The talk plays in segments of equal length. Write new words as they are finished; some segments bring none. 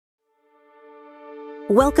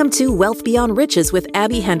Welcome to Wealth Beyond Riches with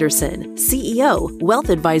Abbey Henderson, CEO, wealth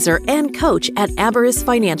advisor, and coach at Abbey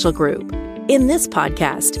Financial Group. In this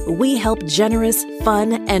podcast, we help generous,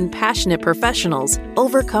 fun, and passionate professionals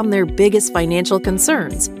overcome their biggest financial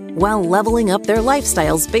concerns while leveling up their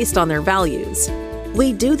lifestyles based on their values.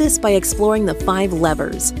 We do this by exploring the 5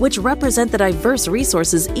 levers, which represent the diverse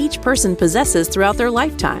resources each person possesses throughout their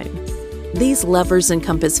lifetime. These levers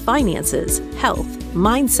encompass finances, health,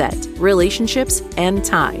 mindset, relationships, and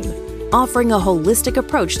time, offering a holistic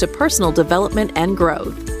approach to personal development and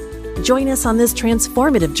growth. Join us on this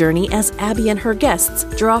transformative journey as Abbey and her guests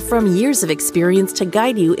draw from years of experience to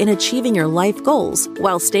guide you in achieving your life goals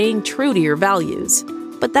while staying true to your values.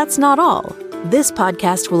 But that's not all. This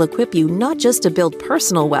podcast will equip you not just to build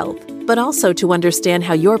personal wealth, but also to understand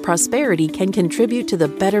how your prosperity can contribute to the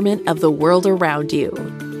betterment of the world around you.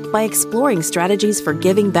 By exploring strategies for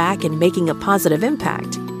giving back and making a positive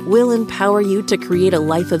impact, we'll empower you to create a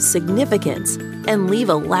life of significance and leave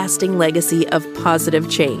a lasting legacy of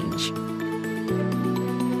positive change.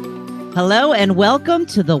 Hello and welcome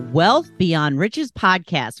to the Wealth Beyond Riches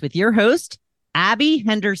podcast with your host, Abbey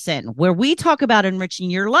Henderson, where we talk about enriching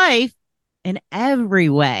your life in every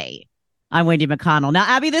way. I'm Wendy McConnell. Now,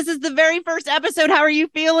 Abbey, this is the very first episode. How are you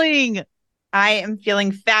feeling? I am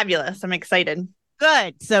feeling fabulous. I'm excited.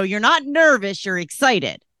 Good. So you're not nervous. You're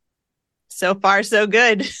excited. So far, so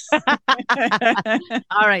good. All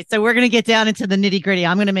right. So we're going to get down into the nitty gritty.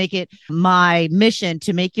 I'm going to make it my mission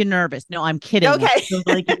to make you nervous. No, I'm kidding. Okay. I'm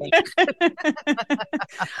totally kidding.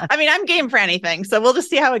 I mean, I'm game for anything. So we'll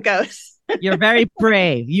just see how it goes. You're very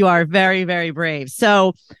brave. You are very, very brave.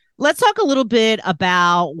 So let's talk a little bit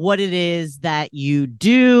about what it is that you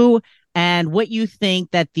do and what you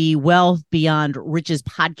think that the Wealth Beyond Riches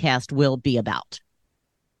podcast will be about.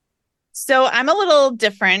 So I'm a little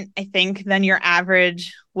different, I think, than your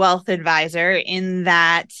average wealth advisor in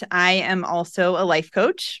that I am also a life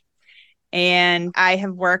coach. And I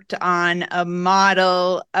have worked on a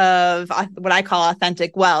model of what I call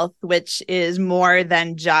authentic wealth, which is more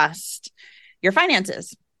than just your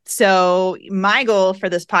finances. So my goal for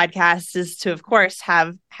this podcast is to, of course,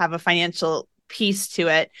 have a financial piece to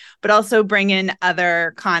it, but also bring in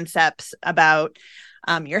other concepts about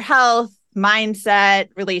your health, mindset,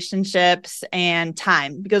 relationships, and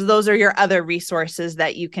time, because those are your other resources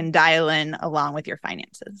that you can dial in along with your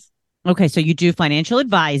finances. Okay, so you do financial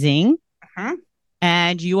advising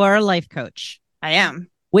and you are a life coach. I am.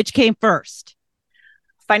 Which came first?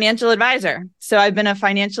 Financial advisor. So I've been a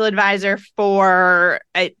financial advisor for,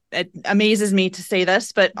 it amazes me to say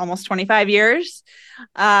this, but almost 25 years.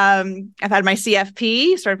 I've had my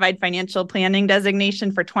CFP, Certified Financial Planning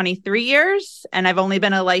designation, for 23 years. And I've only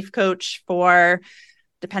been a life coach for,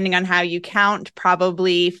 depending on how you count,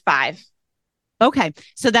 probably 5. Okay.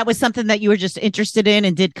 So that was something that you were just interested in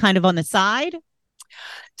and did kind of on the side?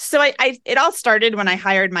 So it all started when I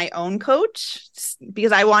hired my own coach,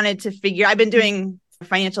 because I wanted to figure, I've been doing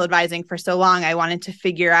financial advising for so long. I wanted to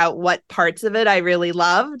figure out what parts of it I really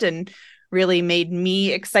loved and really made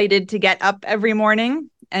me excited to get up every morning.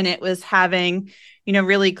 And it was having,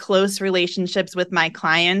 really close relationships with my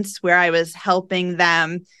clients where I was helping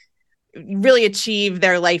them really achieve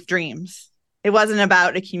their life dreams. It wasn't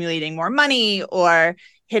about accumulating more money or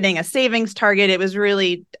hitting a savings target. It was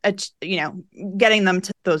really, getting them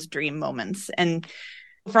to those dream moments. And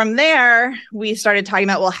from there, we started talking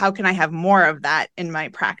about, well, how can I have more of that in my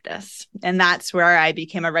practice? And that's where I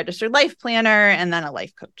became a registered life planner and then a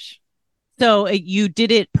life coach. So you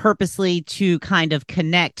did it purposely to kind of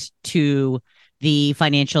connect to the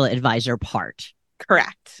financial advisor part.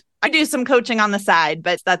 Correct. I do some coaching on the side,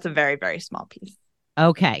 but that's a very, very small piece.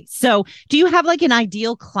 Okay. So do you have like an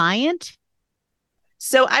ideal client?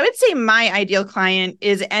 So I would say my ideal client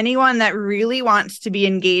is anyone that really wants to be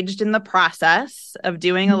engaged in the process of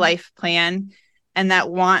doing a life plan and that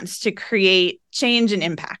wants to create change and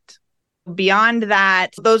impact. Beyond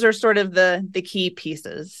that, those are sort of the key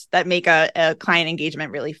pieces that make a client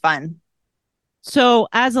engagement really fun. So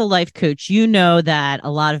as a life coach, you know that a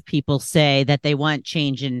lot of people say that they want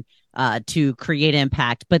change and to create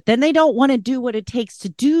impact, but then they don't want to do what it takes to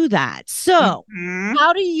do that. So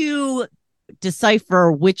how do you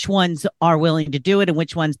decipher which ones are willing to do it and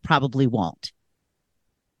which ones probably won't?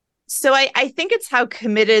 So I think it's how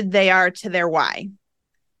committed they are to their why.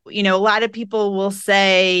 A lot of people will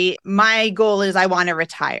say, my goal is I want to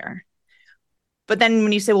retire. But then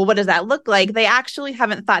when you say, well, what does that look like? They actually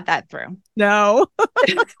haven't thought that through. No.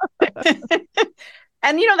 And,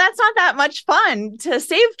 that's not that much fun to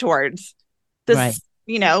save towards. This,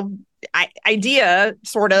 right. Idea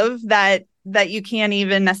sort of that that you can't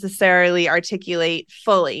even necessarily articulate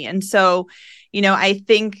fully. And so, I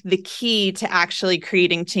think the key to actually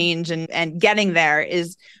creating change and getting there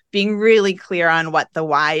is being really clear on what the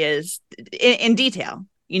why is in detail.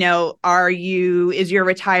 Is your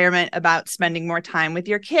retirement about spending more time with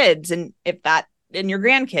your kids? And your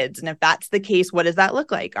grandkids? And if that's the case, what does that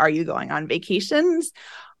look like? Are you going on vacations?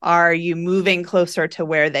 Are you moving closer to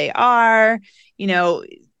where they are?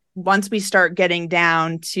 Once we start getting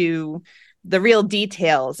down to the real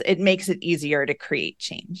details, it makes it easier to create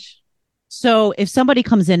change. So if somebody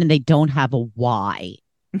comes in and they don't have a why,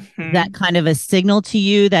 is that kind of a signal to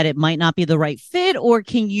you that it might not be the right fit, or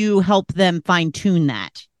can you help them fine tune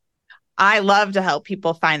that? I love to help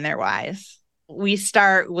people find their whys. We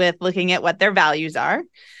start with looking at what their values are.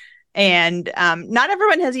 And not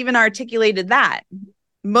everyone has even articulated that.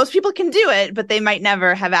 Most people can do it, but they might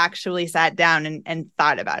never have actually sat down and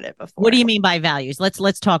thought about it before. What do you mean by values?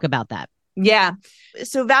 Let's talk about that. Yeah.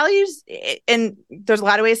 So values, and there's a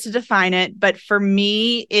lot of ways to define it, but for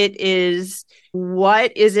me, it is,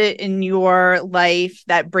 what is it in your life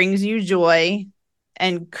that brings you joy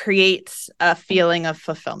and creates a feeling of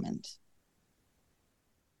fulfillment?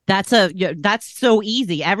 That's so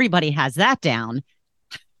easy. Everybody has that down.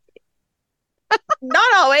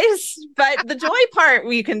 Not always, but the joy part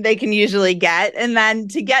they can usually get. And then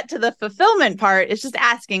to get to the fulfillment part, it's just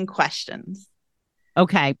asking questions.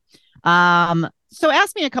 Okay. So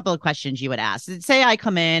ask me a couple of questions you would ask. Say I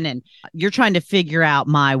come in and you're trying to figure out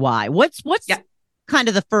my why. What's kind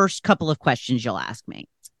of the first couple of questions you'll ask me?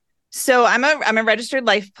 So I'm a registered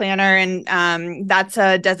life planner, and that's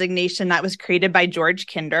a designation that was created by George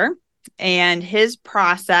Kinder. And his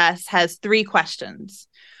process has 3 questions,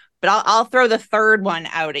 but I'll throw the third one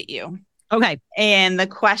out at you. Okay. And the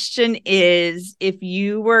question is, if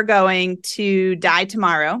you were going to die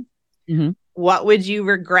tomorrow, what would you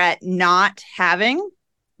regret not having,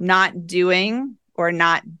 not doing, or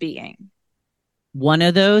not being? One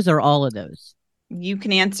of those or all of those? You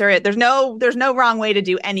can answer it. There's no wrong way to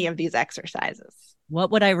do any of these exercises.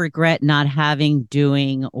 What would I regret not having,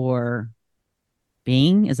 doing, or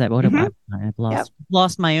being? Is that what I've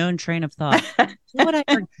lost my own train of thought. What would I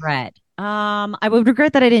regret? I would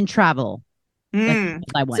regret that I didn't travel. So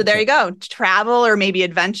there you go. Travel or maybe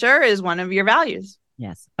adventure is one of your values.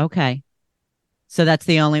 Yes. Okay. So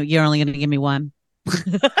you're only going to give me one.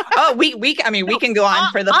 Oh, we can go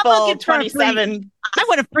on for the full 27. I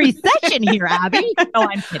want a free session here, Abby. No,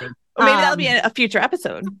 I'm kidding. Or maybe that'll be a future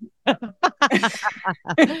episode.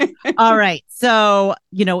 All right. So,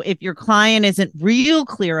 if your client isn't real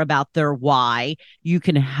clear about their why, you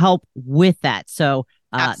can help with that. So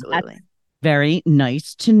absolutely. That's very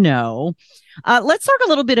nice to know. Let's talk a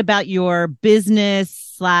little bit about your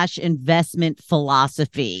business/investment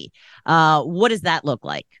philosophy. What does that look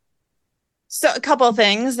like? So a couple of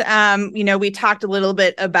things. We talked a little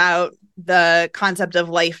bit about the concept of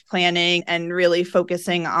life planning and really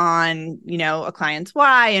focusing on, a client's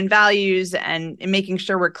why and values and making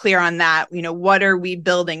sure we're clear on that. What are we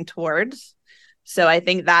building towards? So I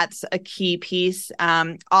think that's a key piece.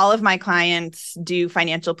 All of my clients do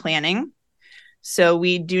financial planning. So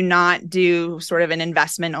we do not do sort of an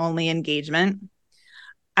investment only engagement.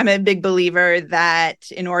 I'm a big believer that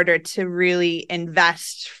in order to really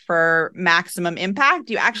invest for maximum impact,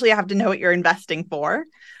 you actually have to know what you're investing for.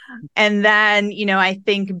 And then, I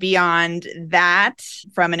think beyond that,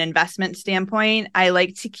 from an investment standpoint, I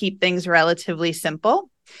like to keep things relatively simple.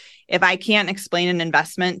 If I can't explain an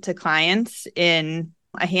investment to clients in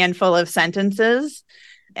a handful of sentences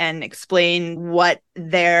and explain what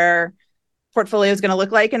their portfolio is going to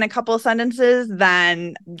look like in a couple of sentences,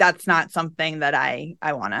 then that's not something that I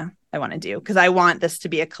want to do, because I want this to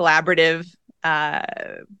be a collaborative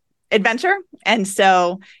adventure. And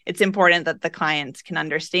so it's important that the clients can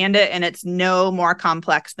understand it, and it's no more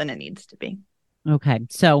complex than it needs to be. Okay.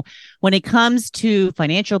 So when it comes to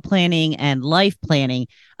financial planning and life planning,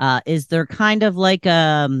 is there kind of like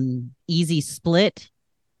easy split?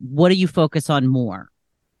 What do you focus on more?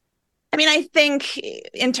 I think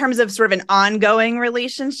in terms of sort of an ongoing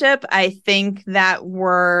relationship, I think that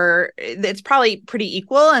it's probably pretty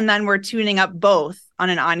equal. And then we're tuning up both on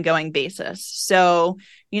an ongoing basis. So,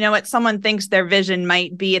 what someone thinks their vision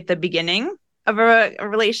might be at the beginning of a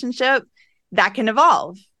relationship, that can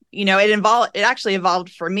evolve. It actually evolved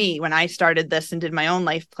for me when I started this and did my own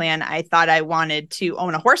life plan. I thought I wanted to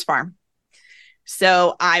own a horse farm.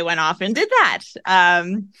 So I went off and did that.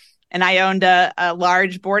 And I owned a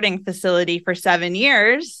large boarding facility for 7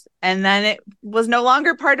 years. And then it was no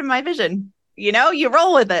longer part of my vision. You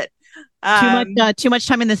roll with it. Too much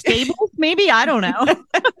time in the stables, maybe. I don't know.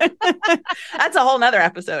 That's a whole nother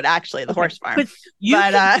episode, actually, the horse farm. But you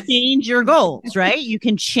can change your goals, right? You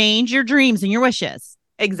can change your dreams and your wishes.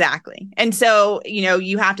 Exactly. And so,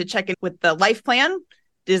 you have to check in with the life plan.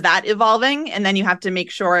 Is that evolving? And then you have to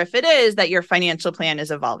make sure, if it is, that your financial plan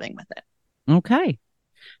is evolving with it. Okay.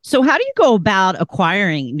 So how do you go about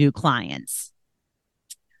acquiring new clients?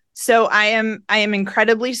 So I am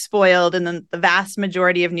incredibly spoiled, and the vast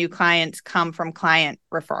majority of new clients come from client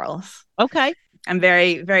referrals. Okay. I'm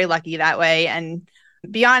very, very lucky that way. And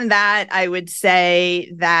beyond that, I would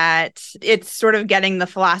say that it's sort of getting the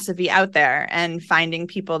philosophy out there and finding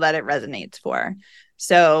people that it resonates for.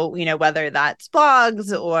 So, whether that's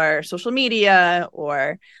blogs or social media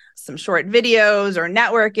or some short videos or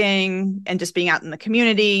networking and just being out in the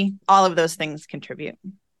community, all of those things contribute.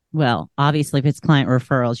 Well, obviously, if it's client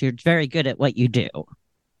referrals, you're very good at what you do.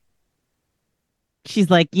 She's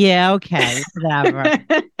like, yeah, okay, whatever.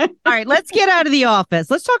 All right, let's get out of the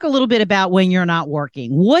office. Let's talk a little bit about when you're not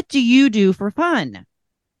working. What do you do for fun?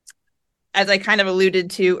 As I kind of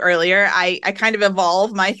alluded to earlier, I kind of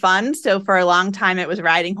evolve my fun. So for a long time, it was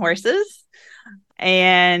riding horses.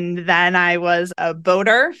 And then I was a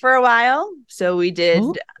boater for a while. So we did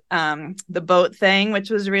the boat thing, which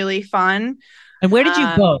was really fun. And where did you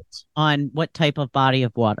boat? On what type of body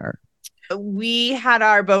of water? We had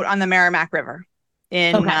our boat on the Merrimack River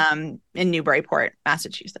in Newburyport,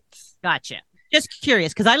 Massachusetts. Gotcha. Just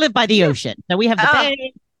curious, because I live by the ocean. So we have the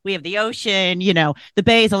bay, we have the ocean. The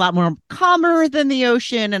bay is a lot more calmer than the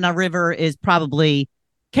ocean, and a river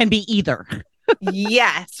can be either.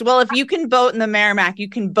 Yes. Well, if you can boat in the Merrimack, you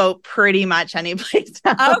can boat pretty much any place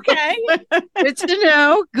else. Okay. Good to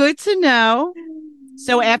know. Good to know.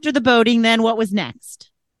 So after the boating, then what was next?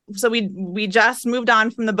 So we just moved on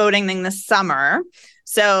from the boating thing this summer.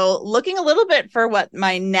 So looking a little bit for what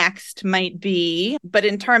my next might be, but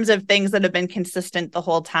in terms of things that have been consistent the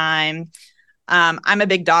whole time, I'm a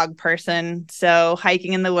big dog person. So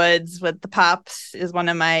hiking in the woods with the pups is one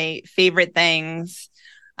of my favorite things.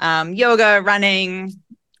 Yoga, running,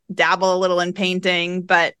 dabble a little in painting,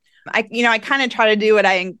 but I kind of try to do what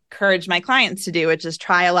I encourage my clients to do, which is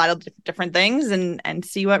try a lot of different things and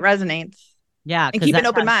see what resonates. Yeah. And keep an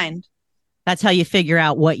open mind. That's how you figure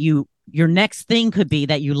out what your next thing could be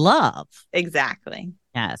that you love. Exactly.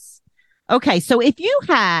 Yes. Okay. So if you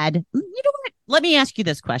had, what? Let me ask you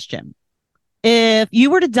this question. If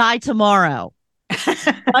you were to die tomorrow,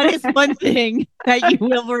 what is one thing that you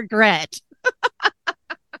will regret?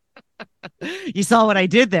 You saw what I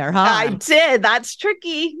did there, huh? I did. That's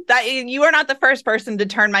tricky. That you are not the first person to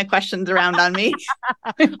turn my questions around on me.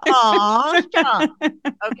 Aw,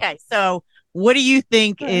 okay. So what do you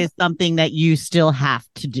think is something that you still have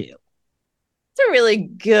to do? It's a really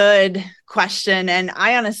good question. And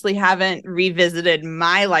I honestly haven't revisited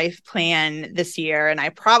my life plan this year, and I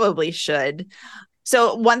probably should.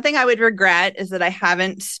 So one thing I would regret is that I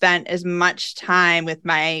haven't spent as much time with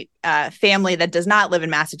my family that does not live in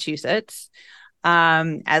Massachusetts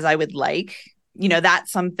as I would like.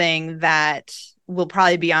 That's something that will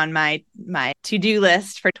probably be on my to-do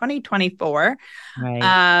list for 2024.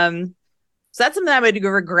 Right. So that's something I would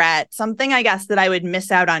regret. Something I guess that I would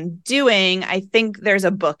miss out on doing. I think there's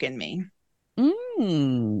a book in me.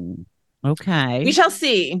 Okay. We shall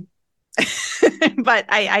see. But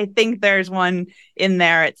I think there's one in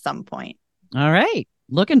there at some point. All right.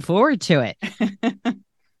 Looking forward to it.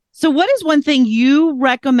 So what is one thing you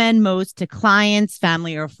recommend most to clients,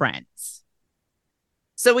 family, or friends?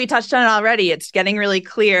 So we touched on it already. It's getting really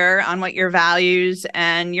clear on what your values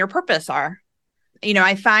and your purpose are.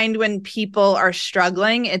 I find when people are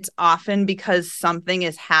struggling, it's often because something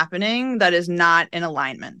is happening that is not in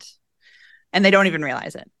alignment, and they don't even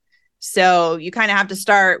realize it. So you kind of have to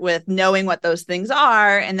start with knowing what those things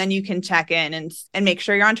are, and then you can check in and make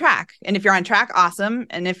sure you're on track. And if you're on track, awesome.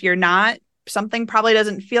 And if you're not, something probably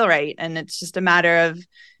doesn't feel right. And it's just a matter of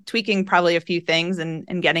tweaking probably a few things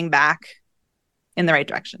and getting back in the right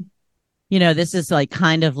direction. This is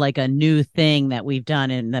kind of like a new thing that we've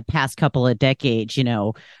done in the past couple of decades.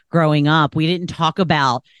 Growing up, we didn't talk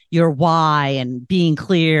about your why and being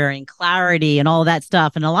clear and clarity and all that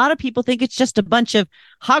stuff. And a lot of people think it's just a bunch of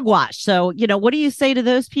hogwash. So, what do you say to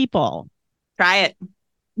those people? Try it.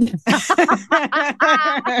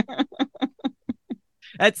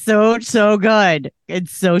 That's so good.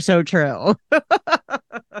 It's so true.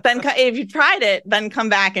 Then if you tried it, then come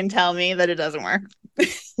back and tell me that it doesn't work.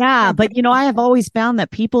 Yeah, but I have always found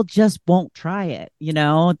that people just won't try it.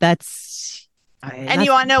 That's and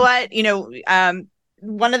you want to know what?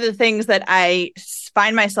 One of the things that I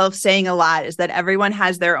find myself saying a lot is that everyone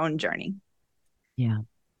has their own journey. Yeah.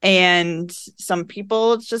 And some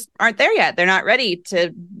people just aren't there yet. They're not ready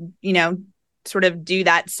to, sort of do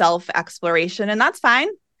that self-exploration, and that's fine.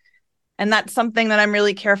 And that's something that I'm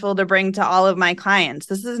really careful to bring to all of my clients.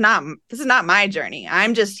 This is not my journey.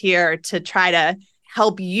 I'm just here to try to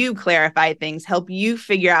help you clarify things, help you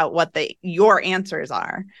figure out what your answers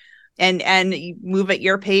are, and move at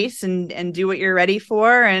your pace and do what you're ready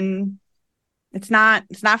for. And it's not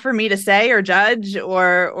for me to say or judge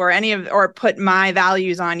or put my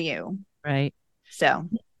values on you. Right. So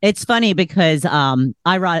it's funny because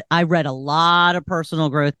I read a lot of personal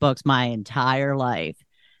growth books my entire life,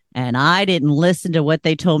 and I didn't listen to what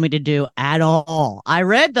they told me to do at all. I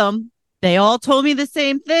read them. They all told me the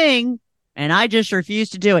same thing, and I just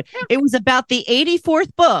refused to do it. It was about the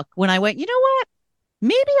 84th book when I went, you know what?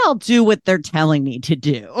 Maybe I'll do what they're telling me to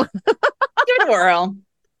do. Give it a whirl.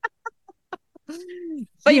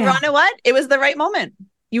 But you know what? It was the right moment.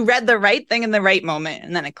 You read the right thing in the right moment,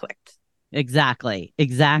 and then it clicked. Exactly.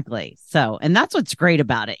 So, and that's what's great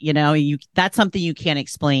about it. That's something you can't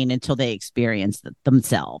explain until they experience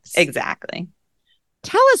themselves. Exactly.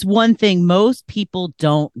 Tell us one thing most people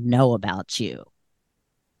don't know about you.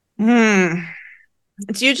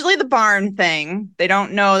 It's usually the barn thing. They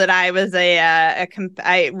don't know that I was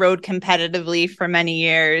I rode competitively for many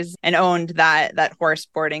years and owned that horse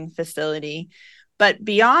boarding facility. But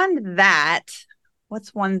beyond that,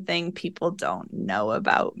 what's one thing people don't know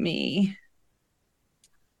about me?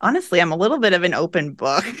 Honestly, I'm a little bit of an open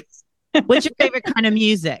book. What's your favorite kind of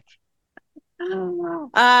music? Well,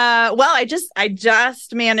 I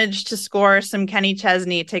just managed to score some Kenny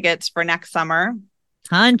Chesney tickets for next summer.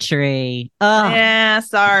 Country. Yeah,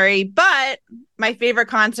 sorry. But my favorite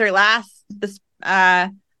concert last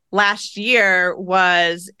year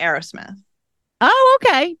was Aerosmith. Oh,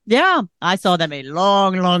 okay. Yeah. I saw them a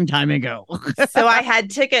long, long time ago. So I had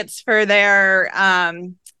tickets for their,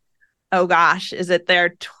 oh gosh, is it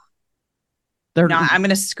their, no, I'm going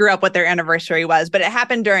to screw up what their anniversary was, but it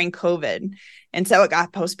happened during COVID. And so it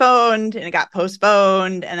got postponed and it got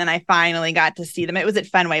postponed. And then I finally got to see them. It was at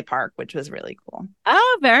Fenway Park, which was really cool.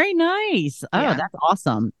 Oh, very nice. Oh, yeah. That's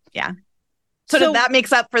awesome. Yeah. So did that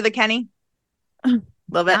makes up for the Kenny? A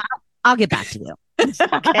little bit. I'll get back to you.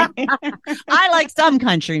 Okay. I like some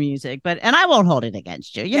country music, and I won't hold it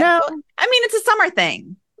against you. You know, I mean, it's a summer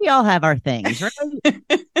thing. We all have our things, right?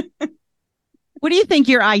 What do you think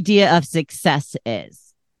your idea of success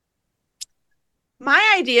is?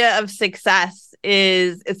 My idea of success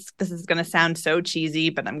is this is going to sound so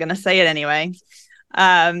cheesy, but I'm going to say it anyway.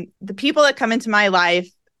 The people that come into my life,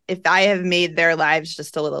 if I have made their lives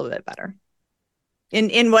just a little bit better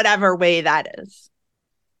in whatever way that is.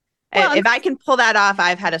 Well, if I can pull that off,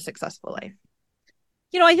 I've had a successful life.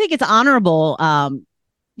 I think it's honorable,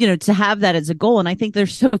 to have that as a goal. And I think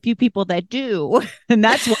there's so few people that do. And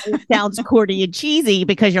that's why it sounds corny and cheesy,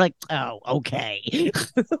 because you're like, oh, okay.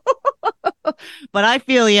 But I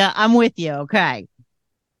feel you. I'm with you. Okay.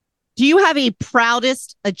 Do you have a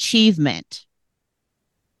proudest achievement?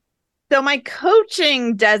 So my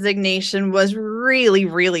coaching designation was really,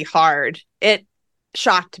 really hard. It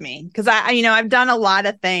shocked me because I've done a lot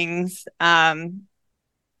of things,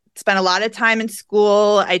 spent a lot of time in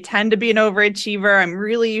school. I tend to be an overachiever. I'm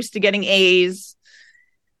really used to getting A's,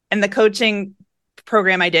 and the coaching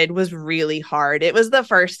program I did was really hard. It was the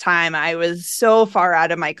first time I was so far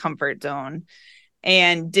out of my comfort zone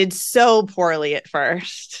and did so poorly at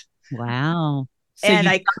first. Wow. So and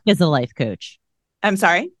I suck as a life coach. I'm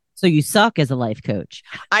sorry. So you suck as a life coach.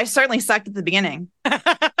 I certainly sucked at the beginning.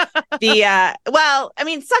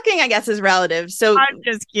 Sucking, I guess, is relative. So I'm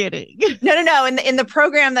just kidding. No. In the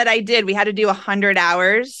program that I did, we had to do 100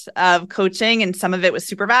 hours of coaching, and some of it was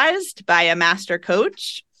supervised by a master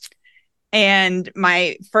coach. And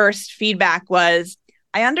my first feedback was,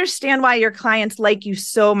 I understand why your clients like you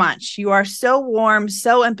so much. You are so warm,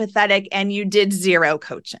 so empathetic, and you did zero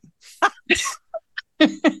coaching.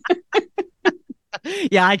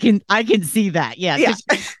 Yeah, I can see that. Yeah.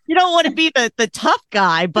 You don't want to be the tough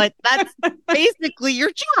guy, but that's basically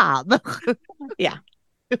your job. Yeah.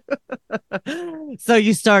 So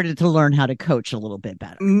you started to learn how to coach a little bit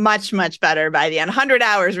better. Much, much better by the end. 100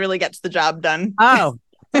 hours really gets the job done. Oh,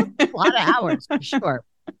 a lot of hours for sure.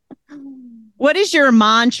 What is your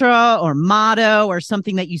mantra or motto or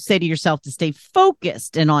something that you say to yourself to stay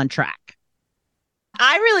focused and on track?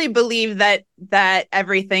 I really believe that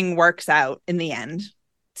everything works out in the end.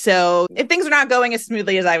 So if things are not going as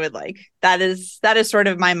smoothly as I would like, that is sort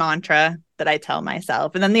of my mantra that I tell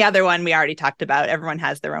myself. And then the other one we already talked about, everyone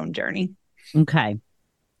has their own journey. Okay,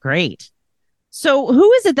 great. So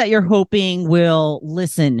who is it that you're hoping will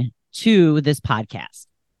listen to this podcast?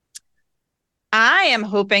 I am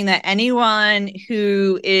hoping that anyone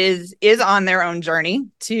who is on their own journey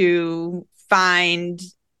to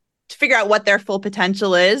figure out what their full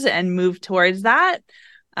potential is and move towards that.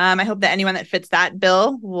 I hope that anyone that fits that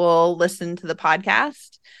bill will listen to the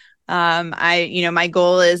podcast. My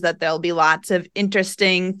goal is that there'll be lots of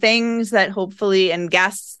interesting things that hopefully, and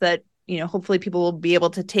guests that, hopefully people will be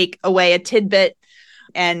able to take away a tidbit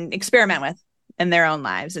and experiment with in their own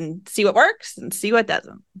lives and see what works and see what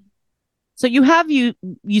doesn't. So you have, you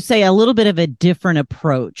say, a little bit of a different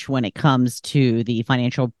approach when it comes to the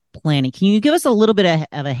financial planning. Can you give us a little bit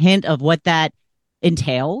of a hint of what that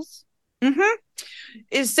entails?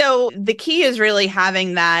 Mm-hmm. So the key is really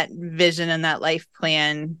having that vision and that life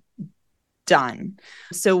plan done.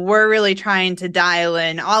 So we're really trying to dial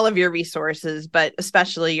in all of your resources, but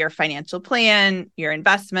especially your financial plan, your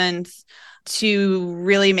investments, to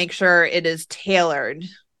really make sure it is tailored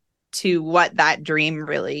to what that dream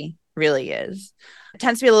really is. It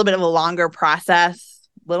tends to be a little bit of a longer process,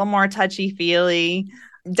 a little more touchy-feely,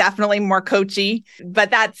 definitely more coachy, but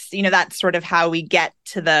that's sort of how we get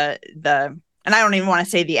to the and I don't even want to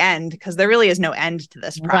say the end, because there really is no end to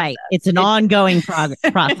this process. Right. It's an ongoing process.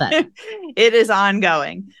 It is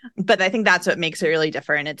ongoing. But I think that's what makes it really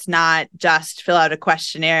different. It's not just fill out a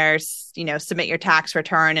questionnaire, submit your tax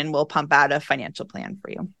return, and we'll pump out a financial plan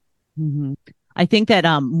for you. Mm-hmm. I think that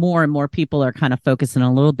more and more people are kind of focusing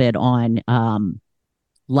a little bit on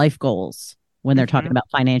life goals when they're talking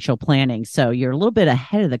about financial planning. So you're a little bit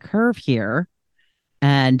ahead of the curve here.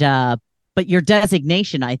 And but your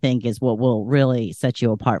designation, I think, is what will really set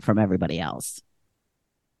you apart from everybody else.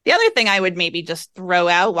 The other thing I would maybe just throw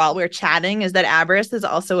out while we're chatting is that Abbey is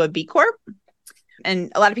also a B Corp.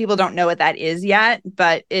 And a lot of people don't know what that is yet,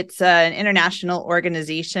 but it's an international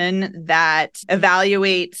organization that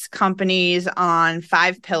evaluates companies on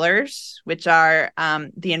 5 pillars, which are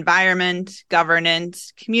the environment,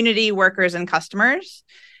 governance, community, workers, and customers.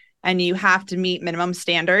 And you have to meet minimum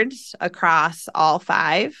standards across all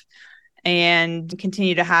 5 and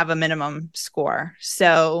continue to have a minimum score.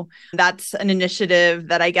 So that's an initiative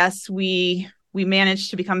that I guess we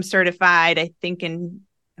managed to become certified, I think in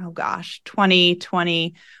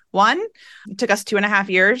 2021. It took us 2.5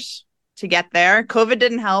 years to get there. COVID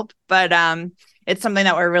didn't help, but it's something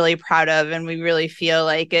that we're really proud of. And we really feel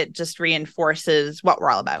like it just reinforces what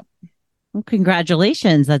we're all about. Well,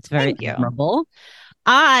 congratulations. That's very admirable.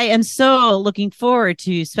 I am so looking forward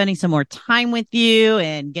to spending some more time with you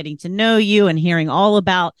and getting to know you and hearing all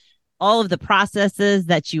about all of the processes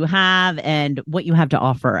that you have and what you have to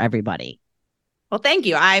offer everybody. Well, thank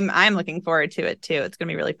you. I'm looking forward to it too. It's going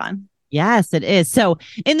to be really fun. Yes, it is. So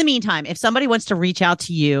in the meantime, if somebody wants to reach out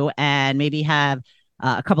to you and maybe have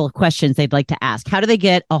a couple of questions they'd like to ask, how do they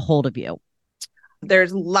get a hold of you?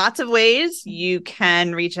 There's lots of ways you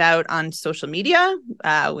can reach out on social media.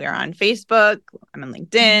 We're on Facebook. I'm on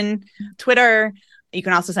LinkedIn, Twitter. You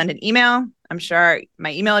can also send an email. I'm sure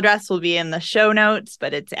my email address will be in the show notes,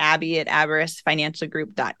 but it's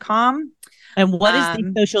abby@aberisfinancialgroup.com. And what is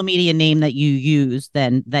the social media name that you use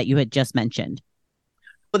then that you had just mentioned?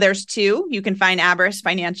 Well, there's 2. You can find Abbey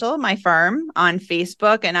Financial, my firm, on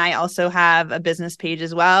Facebook. And I also have a business page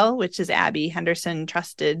as well, which is Abbey Henderson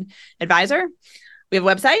Trusted Advisor. We have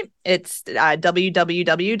a website. It's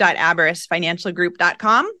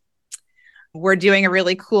www.aberisfinancialgroup.com. We're doing a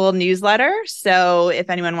really cool newsletter. So if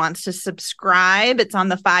anyone wants to subscribe, it's on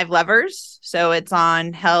the 5 levers. So it's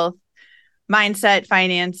on health, mindset,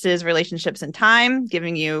 finances, relationships, and time,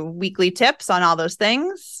 giving you weekly tips on all those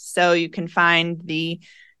things. So you can find the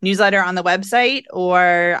newsletter on the website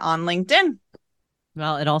or on LinkedIn.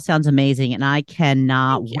 Well, it all sounds amazing, and I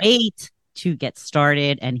cannot wait to get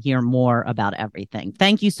started and hear more about everything.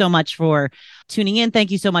 Thank you so much for tuning in. Thank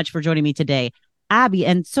you so much for joining me today, Abbey,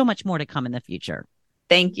 and so much more to come in the future.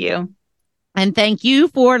 Thank you. And thank you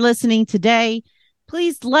for listening today.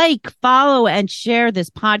 Please like, follow, and share this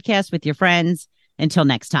podcast with your friends. Until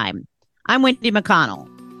next time, I'm Wendy McConnell.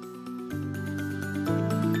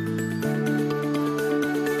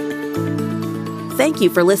 Thank you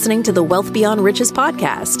for listening to the Wealth Beyond Riches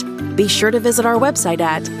podcast. Be sure to visit our website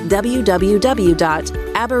at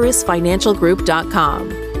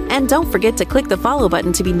www.aberisfinancialgroup.com. And don't forget to click the follow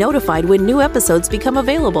button to be notified when new episodes become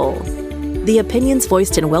available. The opinions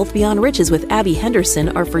voiced in Wealth Beyond Riches with Abbey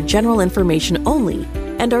Henderson are for general information only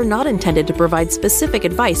and are not intended to provide specific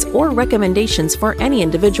advice or recommendations for any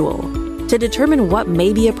individual. To determine what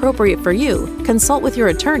may be appropriate for you, consult with your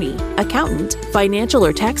attorney, accountant, financial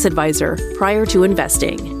or tax advisor prior to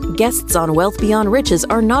investing. Guests on Wealth Beyond Riches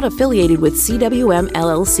are not affiliated with CWM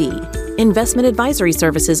LLC. Investment advisory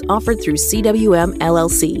services offered through CWM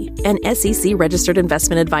LLC, an SEC registered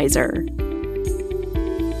investment advisor.